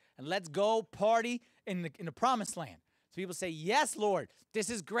Egypt and let's go party in the promised land. So people say, yes, Lord, this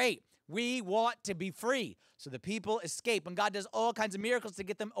is great. We want to be free. So the people escape, and God does all kinds of miracles to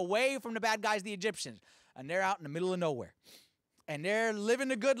get them away from the bad guys, the Egyptians. And they're out in the middle of nowhere. And they're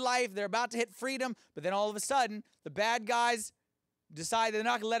living a good life. They're about to hit freedom. But then all of a sudden, the bad guys decide they're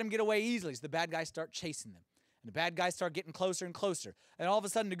not going to let them get away easily. So the bad guys start chasing them. And the bad guys start getting closer and closer. And all of a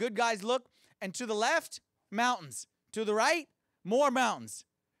sudden, the good guys look, and to the left, mountains. To the right, more mountains.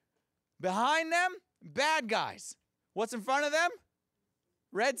 Behind them, bad guys. What's in front of them?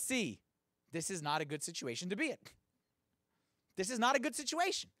 Red Sea. This is not a good situation to be in. This is not a good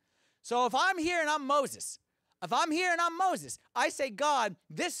situation. So if I'm here and I'm Moses, I say, God,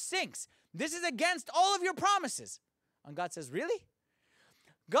 this sinks. This is against all of your promises. And God says, really?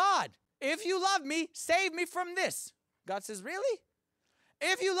 God, if you love me, save me from this. God says, really?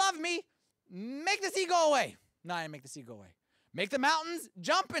 If you love me, make the sea go away. No, I didn't make the sea go away. Make the mountains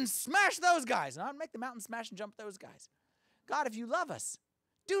jump and smash those guys. No, I didn't make the mountains smash and jump those guys. God, if you love us,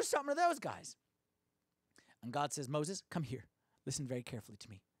 do something to those guys. And God says, Moses, come here. Listen very carefully to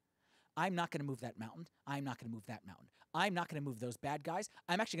me. I'm not going to move that mountain. I'm not going to move that mountain. I'm not going to move those bad guys.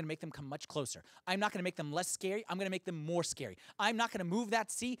 I'm actually going to make them come much closer. I'm not going to make them less scary. I'm going to make them more scary. I'm not going to move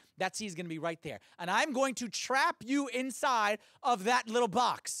that sea. That sea is going to be right there. And I'm going to trap you inside of that little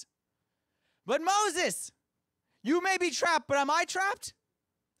box. But Moses, you may be trapped, but am I trapped?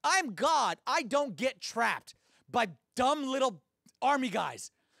 I'm God. I don't get trapped by dumb little army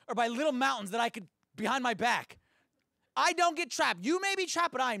guys or by little mountains that I could behind my back. I don't get trapped. You may be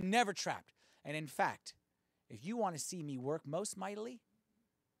trapped, but I am never trapped. And in fact, if you want to see me work most mightily,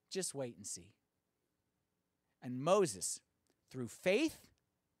 just wait and see. And Moses, through faith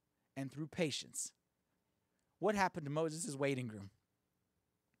and through patience, what happened to Moses' waiting room?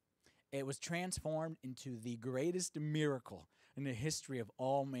 It was transformed into the greatest miracle in the history of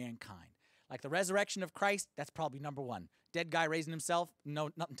all mankind. Like the resurrection of Christ, that's probably number one. Dead guy raising himself, no,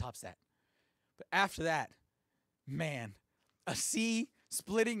 nothing tops that. But after that, man, a sea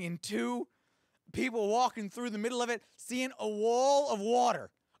splitting in two, people walking through the middle of it, seeing a wall of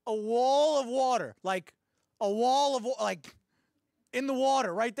water. A wall of water. Like a wall of, like in the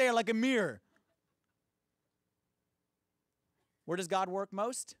water, right there, like a mirror. Where does God work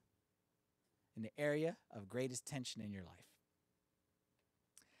most? In the area of greatest tension in your life.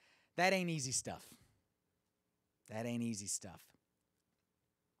 That ain't easy stuff. That ain't easy stuff.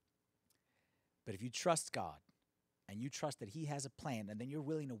 But if you trust God and you trust that He has a plan and then you're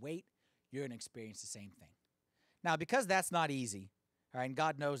willing to wait, you're going to experience the same thing. Now, because that's not easy, all right, and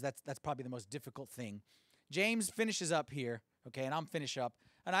God knows that's probably the most difficult thing, James finishes up here, okay, and I'm finish up.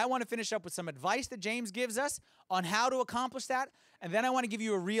 And I want to finish up with some advice that James gives us on how to accomplish that. And then I want to give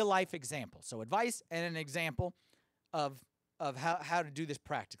you a real-life example. So advice and an example of how to do this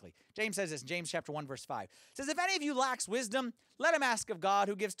practically. James says this in James chapter 1, verse 5. It says, if any of you lacks wisdom, let him ask of God,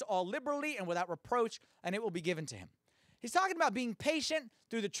 who gives to all liberally and without reproach, and it will be given to him. He's talking about being patient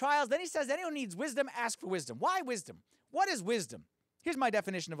through the trials. Then he says, anyone needs wisdom, ask for wisdom. Why wisdom? What is wisdom? Here's my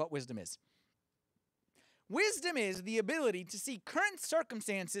definition of what wisdom is. Wisdom is the ability to see current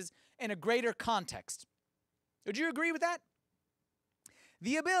circumstances in a greater context. Would you agree with that?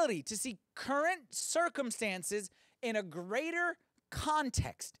 The ability to see current circumstances in a greater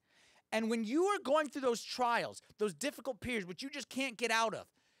context. And when you are going through those trials, those difficult periods which you just can't get out of,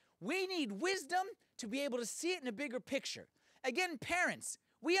 we need wisdom to be able to see it in a bigger picture. Again, parents,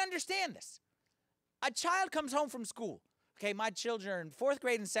 we understand this. A child comes home from school. Okay, my children are in 4th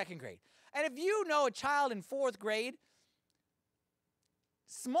grade and 2nd grade. And if you know a child in 4th grade,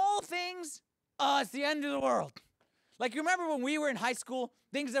 small things, it's the end of the world. Like, you remember when we were in high school,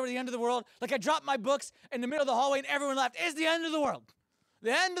 things that were the end of the world? Like, I dropped my books in the middle of the hallway and everyone left. It's the end of the world.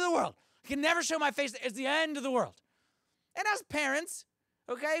 The end of the world. I can never show my face. It's the end of the world. And as parents,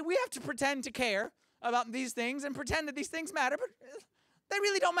 okay, we have to pretend to care about these things and pretend that these things matter, but they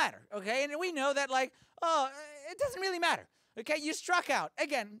really don't matter, okay? And we know that, like, it doesn't really matter. Okay, you struck out.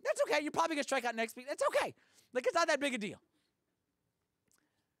 Again, that's okay. You're probably going to strike out next week. That's okay. Like, it's not that big a deal.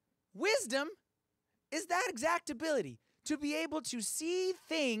 Wisdom is that exact ability to be able to see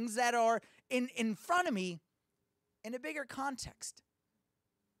things that are in front of me in a bigger context.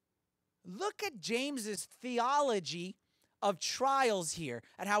 Look at James's theology of trials here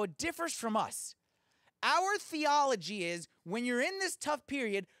and how it differs from us. Our theology is, when you're in this tough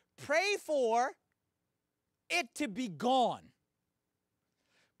period, pray for it to be gone.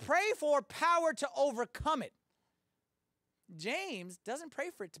 Pray for power to overcome it. James doesn't pray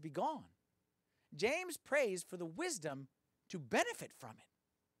for it to be gone. James prays for the wisdom to benefit from it.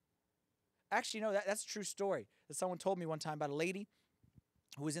 Actually, no, that's a true story that someone told me one time about a lady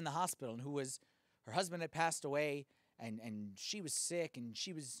who was in the hospital and her husband had passed away and she was sick and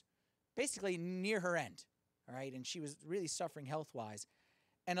she was basically near her end, all right? And she was really suffering health-wise.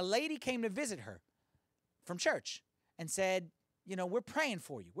 And a lady came to visit her from church and said, you know, we're praying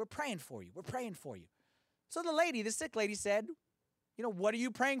for you. We're praying for you. We're praying for you. So the sick lady said, you know, what are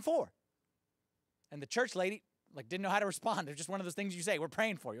you praying for? And the church lady, didn't know how to respond. It's just one of those things you say, we're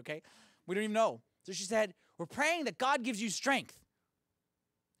praying for you, okay? We don't even know. So she said, we're praying that God gives you strength.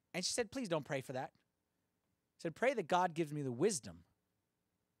 And she said, please don't pray for that. She said, pray that God gives me the wisdom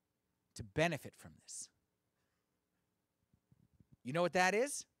to benefit from this. You know what that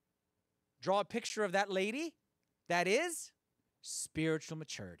is? Draw a picture of that lady. That is spiritual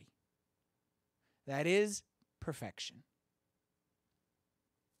maturity. That is perfection.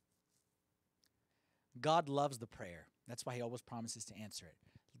 God loves the prayer. That's why He always promises to answer it.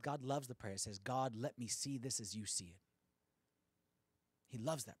 God loves the prayer. It says, God, let me see this as you see it. He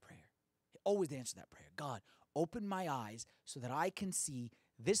loves that prayer. He always answers that prayer. God, open my eyes so that I can see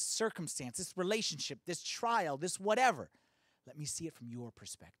this circumstance, this relationship, this trial, this whatever. Let me see it from your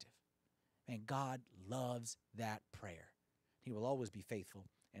perspective. And God loves that prayer. He will always be faithful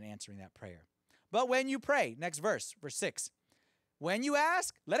in answering that prayer. But when you pray, next verse 6. When you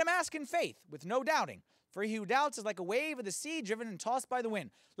ask, let him ask in faith with no doubting. For he who doubts is like a wave of the sea driven and tossed by the wind.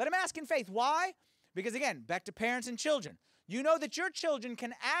 Let him ask in faith. Why? Because again, back to parents and children. You know that your children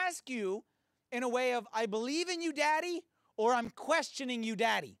can ask you in a way of, I believe in you, Daddy, or I'm questioning you,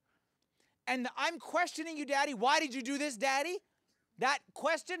 Daddy. And I'm questioning you, Daddy. Why did you do this, Daddy? That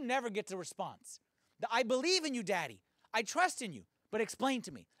question never gets a response. The I believe in you, Daddy. I trust in you, but explain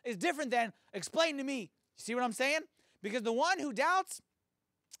to me. It's different than explain to me. You see what I'm saying? Because the one who doubts,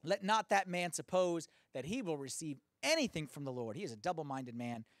 let not that man suppose that he will receive anything from the Lord. He is a double-minded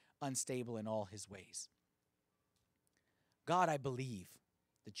man, unstable in all his ways. God, I believe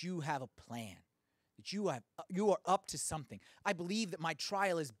that you have a plan, that you are up to something. I believe that my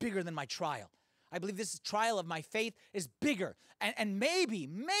trial is bigger than my trial. I believe this trial of my faith is bigger. And maybe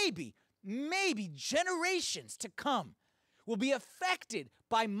generations to come will be affected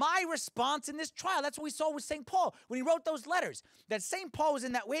by my response in this trial. That's what we saw with St. Paul when he wrote those letters. That St. Paul was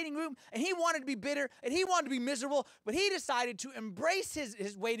in that waiting room, and he wanted to be bitter, and he wanted to be miserable, but he decided to embrace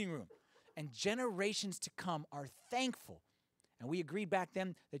his waiting room. And generations to come are thankful. And we agreed back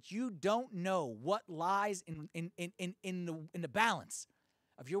then that you don't know what lies in the balance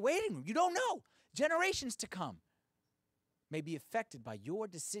of your waiting room. You don't know. Generations to come may be affected by your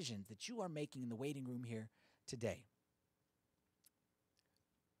decisions that you are making in the waiting room here today.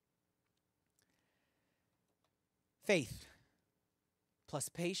 Faith plus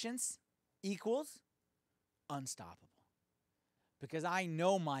patience equals unstoppable. Because I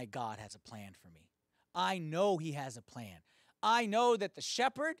know my God has a plan for me. I know he has a plan. I know that the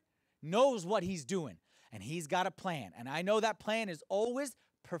shepherd knows what he's doing, and he's got a plan. And I know that plan is always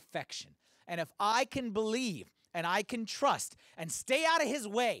perfection. And if I can believe and I can trust and stay out of his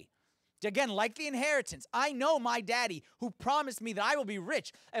way, again, like the inheritance, I know my daddy who promised me that I will be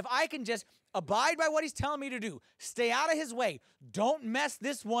rich. If I can just abide by what he's telling me to do, stay out of his way, don't mess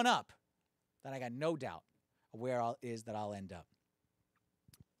this one up, then I got no doubt of where it is that I'll end up.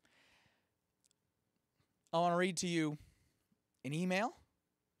 I want to read to you an email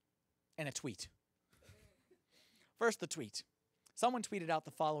and a tweet. First, the tweet. Someone tweeted out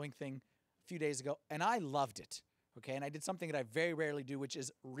the following thing a few days ago, and I loved it. Okay, and I did something that I very rarely do, which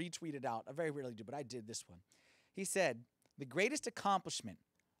is retweet it out. I very rarely do, but I did this one. He said, the greatest accomplishment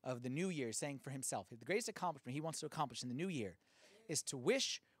of the new year, saying for himself, the greatest accomplishment he wants to accomplish in the new year is to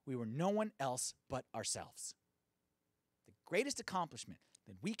wish we were no one else but ourselves. The greatest accomplishment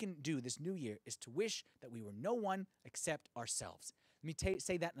that we can do this new year is to wish that we were no one except ourselves. Let me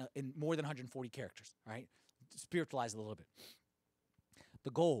say that in more than 140 characters, all right? Spiritualize it a little bit. The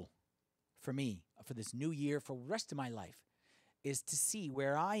goal for me, for this new year, for the rest of my life, is to see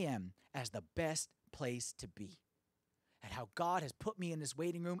where I am as the best place to be. And how God has put me in this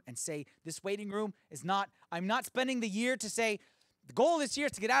waiting room and say, this waiting room is not, I'm not spending the year to say, the goal this year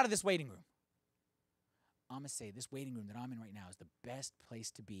is to get out of this waiting room. I'm going to say this waiting room that I'm in right now is the best place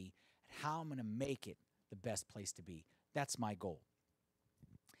to be, and how I'm going to make it the best place to be. That's my goal.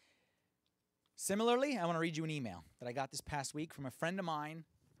 Similarly, I want to read you an email that I got this past week from a friend of mine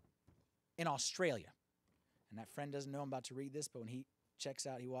in Australia. And that friend doesn't know I'm about to read this, but when he checks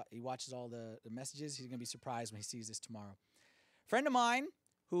out, he watches all the messages, he's going to be surprised when he sees this tomorrow. Friend of mine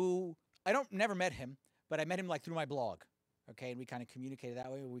who, never met him, but I met him like through my blog. Okay, and we kind of communicated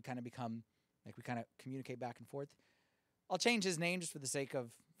that way. We kind of become, like we kind of communicate back and forth. I'll change his name just for the sake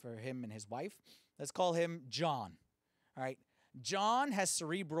of, for him and his wife. Let's call him John. All right, John has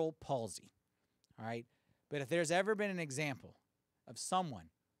cerebral palsy. All right, but if there's ever been an example of someone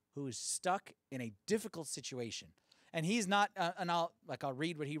who is stuck in a difficult situation, and he's not, and I'll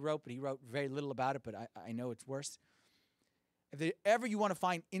read what he wrote, but he wrote very little about it, but I know it's worse. If ever you want to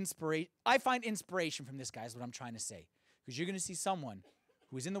find inspiration, I find inspiration from this guy is what I'm trying to say. Because you're going to see someone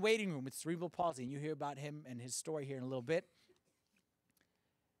who is in the waiting room with cerebral palsy, and you hear about him and his story here in a little bit,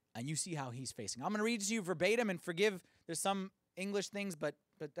 and you see how he's facing. I'm going to read it to you verbatim, and forgive, there's some English things, but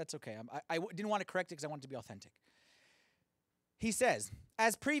that's okay. I didn't want to correct it because I wanted to be authentic. He says,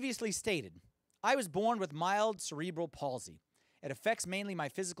 as previously stated, I was born with mild cerebral palsy. It affects mainly my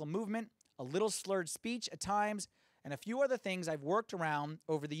physical movement, a little slurred speech at times, and a few other things I've worked around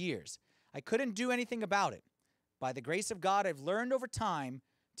over the years. I couldn't do anything about it. By the grace of God, I've learned over time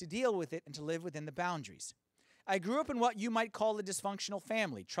to deal with it and to live within the boundaries. I grew up in what you might call a dysfunctional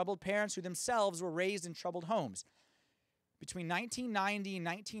family, troubled parents who themselves were raised in troubled homes. Between 1990 and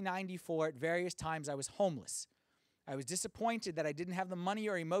 1994, at various times, I was homeless. I was disappointed that I didn't have the money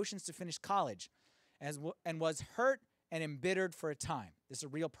or emotions to finish college, and was hurt and embittered for a time. This is a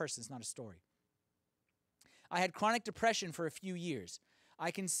real person, it's not a story. I had chronic depression for a few years.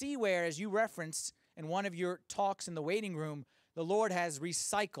 I can see where, as you referenced in one of your talks in the waiting room, the Lord has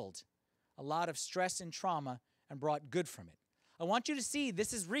recycled a lot of stress and trauma and brought good from it. I want you to see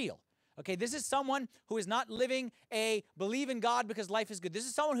this is real. Okay, this is someone who is not living a believe in God because life is good. This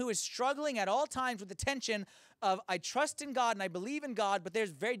is someone who is struggling at all times with the tension of I trust in God and I believe in God, but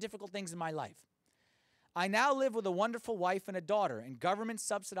there's very difficult things in my life. I now live with a wonderful wife and a daughter in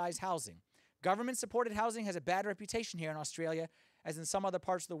government-subsidized housing. Government-supported housing has a bad reputation here in Australia, as in some other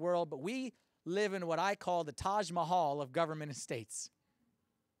parts of the world, but we live in what I call the Taj Mahal of government estates.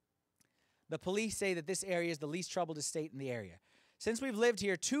 The police say that this area is the least troubled estate in the area. Since we've lived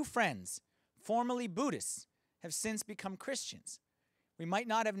here, 2 friends, formerly Buddhists, have since become Christians. We might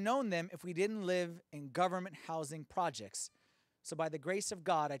not have known them if we didn't live in government housing projects. So by the grace of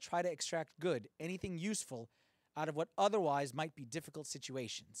God, I try to extract good, anything useful, out of what otherwise might be difficult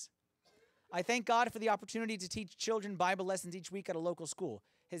situations. I thank God for the opportunity to teach children Bible lessons each week at a local school.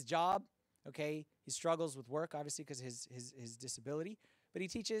 His job, okay, he struggles with work, obviously, because of his disability, but he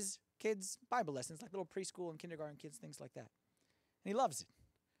teaches kids Bible lessons, like little preschool and kindergarten kids, things like that. And he loves it.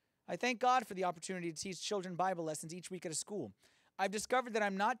 I thank God for the opportunity to teach children Bible lessons each week at a school. I've discovered that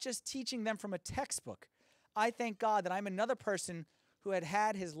I'm not just teaching them from a textbook. I thank God that I'm another person who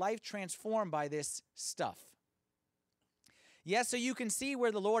had his life transformed by this stuff. Yes, so you can see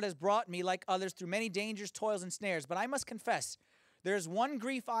where the Lord has brought me, like others, through many dangers, toils, and snares. But I must confess, there is one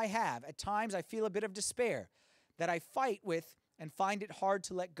grief I have. At times I feel a bit of despair that I fight with and find it hard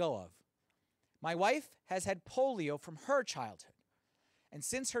to let go of. My wife has had polio from her childhood. And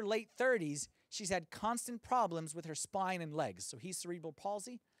since her late 30s, she's had constant problems with her spine and legs. So he's cerebral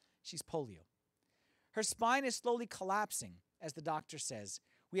palsy, she's polio. Her spine is slowly collapsing, as the doctor says.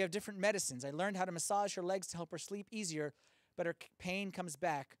 We have different medicines. I learned how to massage her legs to help her sleep easier, but her pain comes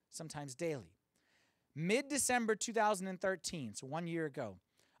back sometimes daily. Mid-December 2013, so 1 year ago,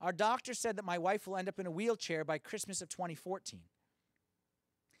 our doctor said that my wife will end up in a wheelchair by Christmas of 2014.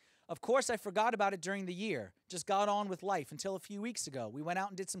 Of course, I forgot about it during the year, just got on with life until a few weeks ago. We went out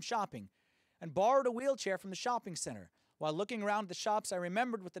and did some shopping and borrowed a wheelchair from the shopping center. While looking around the shops, I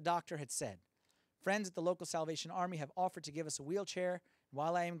remembered what the doctor had said. Friends at the local Salvation Army have offered to give us a wheelchair.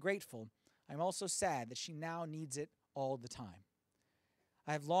 While I am grateful, I'm also sad that she now needs it all the time.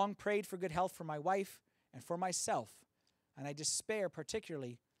 I have long prayed for good health for my wife and for myself, and I despair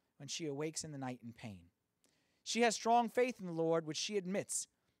particularly when she awakes in the night in pain. She has strong faith in the Lord, which she admits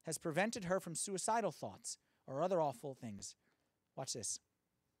has prevented her from suicidal thoughts or other awful things. Watch this.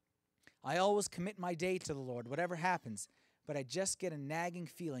 I always commit my day to the Lord, whatever happens, but I just get a nagging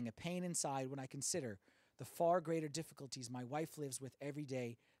feeling, a pain inside when I consider the far greater difficulties my wife lives with every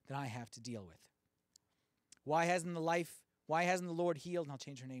day than I have to deal with. Why hasn't the Lord healed, and I'll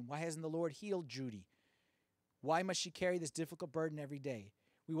change her name, why hasn't the Lord healed Judy? Why must she carry this difficult burden every day?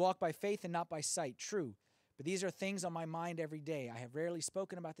 We walk by faith and not by sight, true, but these are things on my mind every day. I have rarely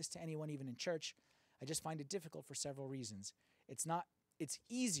spoken about this to anyone, even in church. I just find it difficult for several reasons. It's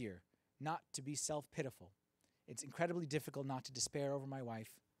easier not to be self-pitiful. It's incredibly difficult not to despair over my wife.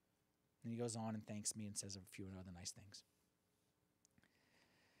 And he goes on and thanks me and says a few other nice things.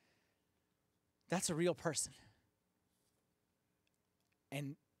 That's a real person.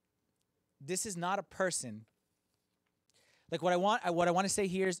 And this is not a person. Like what I want to say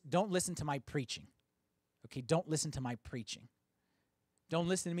here is don't listen to my preaching. Okay, don't listen to my preaching. Don't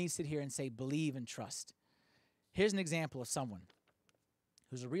listen to me sit here and say believe and trust. Here's an example of someone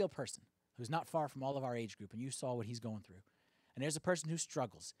who's a real person, who's not far from all of our age group, and you saw what he's going through. And there's a person who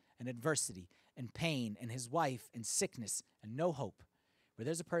struggles and adversity and pain and his wife and sickness and no hope. But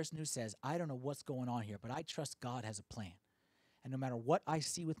there's a person who says, I don't know what's going on here, but I trust God has a plan. And no matter what I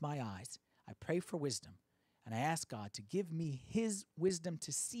see with my eyes, I pray for wisdom. And I ask God to give me his wisdom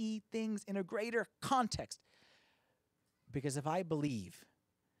to see things in a greater context. Because if I believe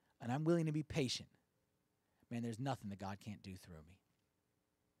and I'm willing to be patient, man, there's nothing that God can't do through me.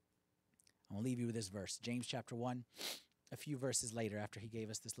 I'm going to leave you with this verse. James chapter 1, a few verses later after he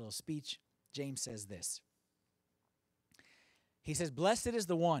gave us this little speech, James says this. He says, blessed is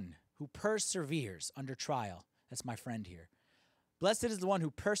the one who perseveres under trial. That's my friend here. Blessed is the one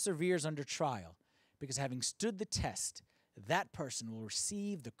who perseveres under trial, because having stood the test, that person will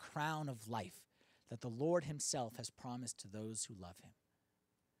receive the crown of life that the Lord himself has promised to those who love him.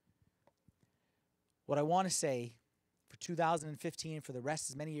 What I want to say for 2015, for the rest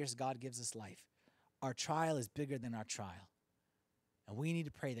as many years as God gives us life, our trial is bigger than our trial. And we need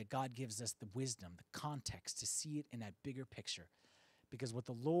to pray that God gives us the wisdom, the context to see it in that bigger picture. Because what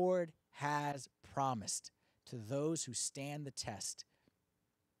the Lord has promised to those who stand the test,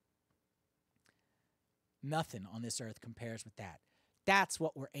 nothing on this earth compares with that. That's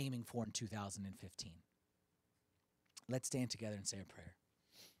what we're aiming for in 2015. Let's stand together and say a prayer.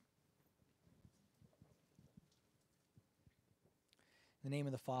 In the name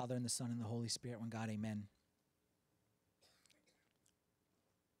of the Father, and the Son, and the Holy Spirit, one God, amen.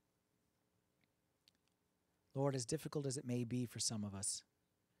 Lord, as difficult as it may be for some of us,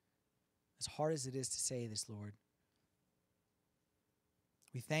 as hard as it is to say this, Lord,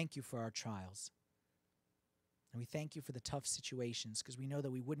 we thank you for our trials. And we thank you for the tough situations, because we know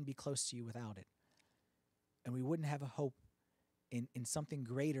that we wouldn't be close to you without it. And we wouldn't have a hope in something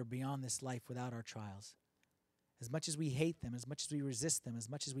greater beyond this life without our trials. As much as we hate them, as much as we resist them, as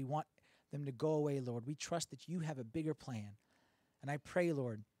much as we want them to go away, Lord, we trust that you have a bigger plan. And I pray,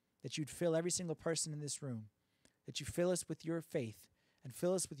 Lord, that you'd fill every single person in this room, that you fill us with your faith and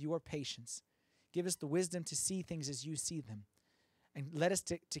fill us with your patience. Give us the wisdom to see things as you see them. And let us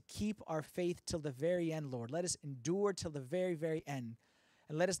to keep our faith till the very end, Lord. Let us endure till the very, very end.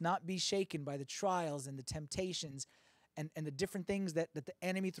 And let us not be shaken by the trials and the temptations and the different things that the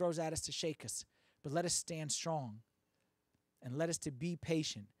enemy throws at us to shake us. But let us stand strong. And let us to be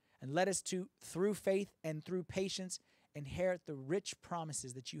patient. And let us to, through faith and through patience, inherit the rich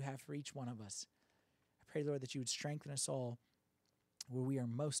promises that you have for each one of us. I pray, Lord, that you would strengthen us all where we are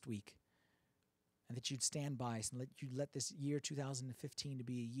most weak. And that you'd stand by us and let this year 2015 to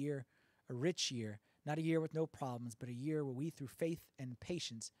be a rich year, not a year with no problems, but a year where we, through faith and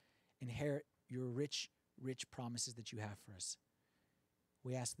patience, inherit your rich, rich promises that you have for us.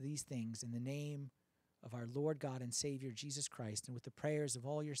 We ask these things in the name of our Lord God and Savior, Jesus Christ, and with the prayers of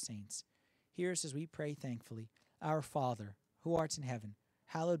all your saints. Hear us as we pray thankfully. Our Father, who art in heaven,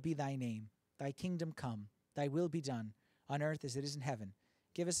 hallowed be thy name. Thy kingdom come, thy will be done, on earth as it is in heaven.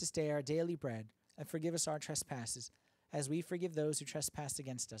 Give us this day our daily bread, and forgive us our trespasses, as we forgive those who trespass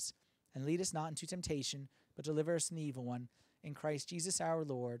against us. And lead us not into temptation, but deliver us from the evil one. In Christ Jesus our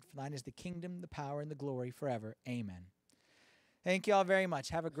Lord, for thine is the kingdom, the power, and the glory forever. Amen. Thank you all very much.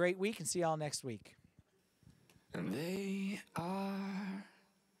 Have a great week, and see you all next week. And they are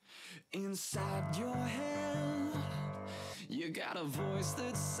inside your head. You got a voice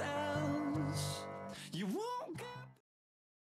that sounds you want